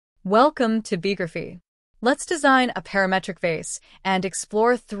Welcome to BeeGraphy. Let's design a parametric vase and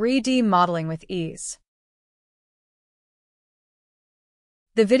explore 3D modeling with ease.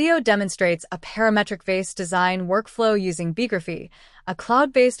 The video demonstrates a parametric vase design workflow using BeeGraphy, a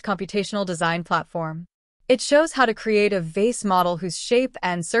cloud-based computational design platform. It shows how to create a vase model whose shape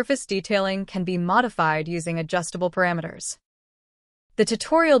and surface detailing can be modified using adjustable parameters. The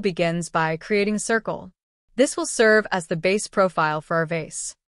tutorial begins by creating a circle. This will serve as the base profile for our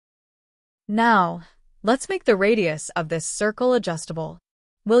vase. Now, let's make the radius of this circle adjustable.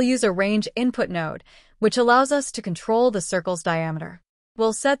 We'll use a range input node, which allows us to control the circle's diameter.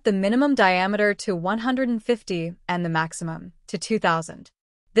 We'll set the minimum diameter to 150 and the maximum to 2000.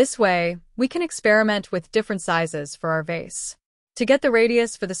 This way, we can experiment with different sizes for our vase. To get the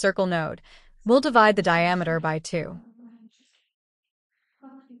radius for the circle node, we'll divide the diameter by 2.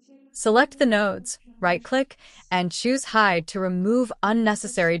 Select the nodes, right-click, and choose Hide to remove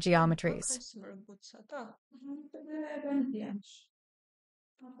unnecessary geometries.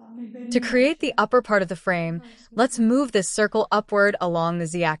 To create the upper part of the frame, let's move this circle upward along the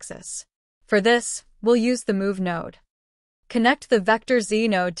z-axis. For this, we'll use the Move node. Connect the vector z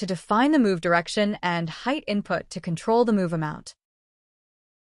node to define the move direction and height input to control the move amount.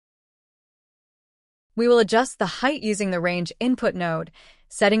 We will adjust the height using the range input node,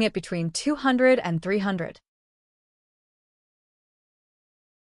 setting it between 200 and 300.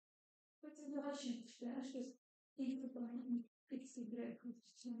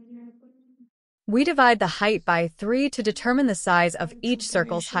 We divide the height by 3 to determine the size of each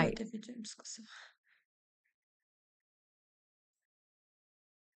circle's height.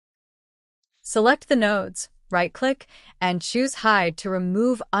 Select the nodes, right-click, and choose Hide to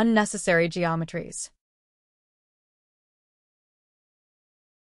remove unnecessary geometries.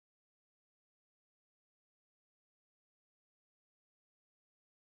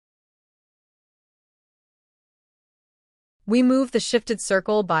 We move the shifted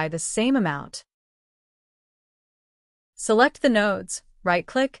circle by the same amount. Select the nodes,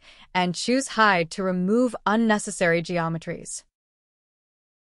 right-click, and choose Hide to remove unnecessary geometries.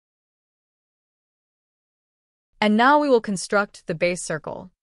 And now we will construct the base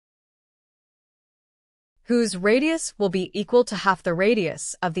circle, whose radius will be equal to half the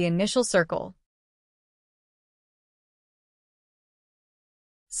radius of the initial circle.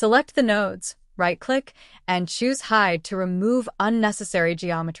 Select the nodes, right-click, and choose Hide to remove unnecessary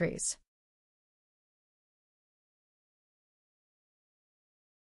geometries.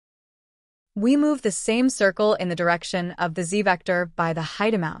 We move the same circle in the direction of the z-vector by the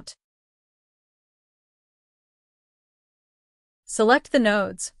height amount. Select the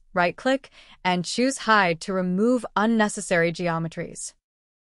nodes, right-click, and choose Hide to remove unnecessary geometries.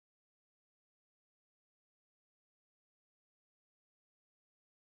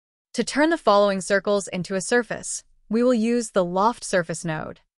 To turn the following circles into a surface, we will use the Loft Surface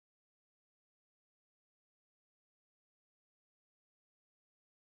node.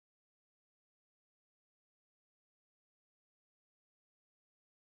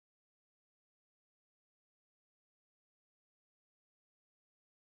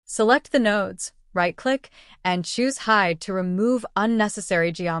 Select the nodes, right-click, and choose Hide to remove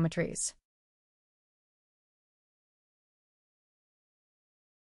unnecessary geometries.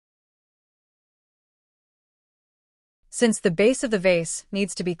 Since the base of the vase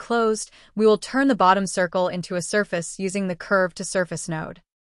needs to be closed, we will turn the bottom circle into a surface using the Curve to Surface node.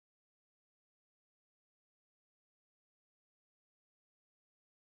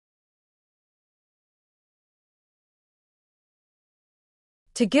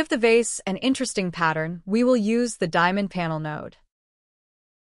 To give the vase an interesting pattern, we will use the Diamond Panel node.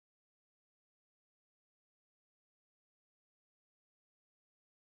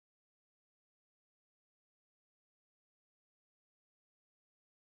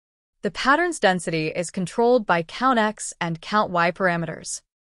 The pattern's density is controlled by CountX and CountY parameters.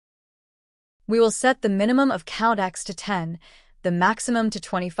 We will set the minimum of CountX to 10, the maximum to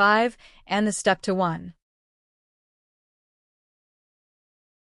 25, and the step to 1.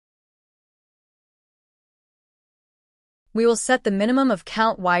 We will set the minimum of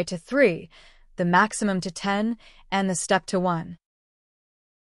CountY to 3, the maximum to 10, and the step to 1.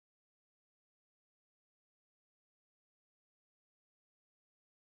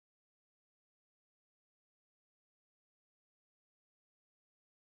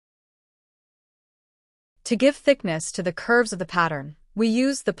 To give thickness to the curves of the pattern, we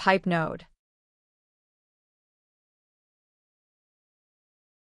use the Pipe node.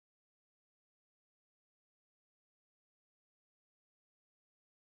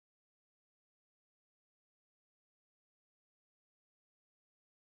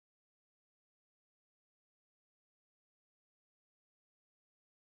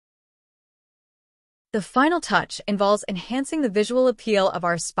 The final touch involves enhancing the visual appeal of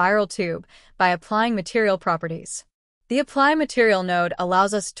our spiral tube by applying material properties. The Apply Material node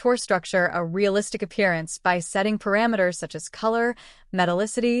allows us to structure a realistic appearance by setting parameters such as color,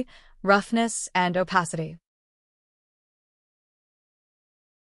 metallicity, roughness, and opacity.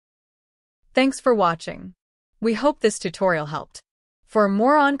 Thanks for watching. We hope this tutorial helped. For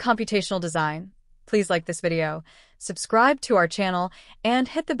more on computational design, please like this video, subscribe to our channel, and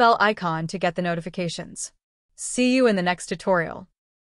hit the bell icon to get the notifications. See you in the next tutorial.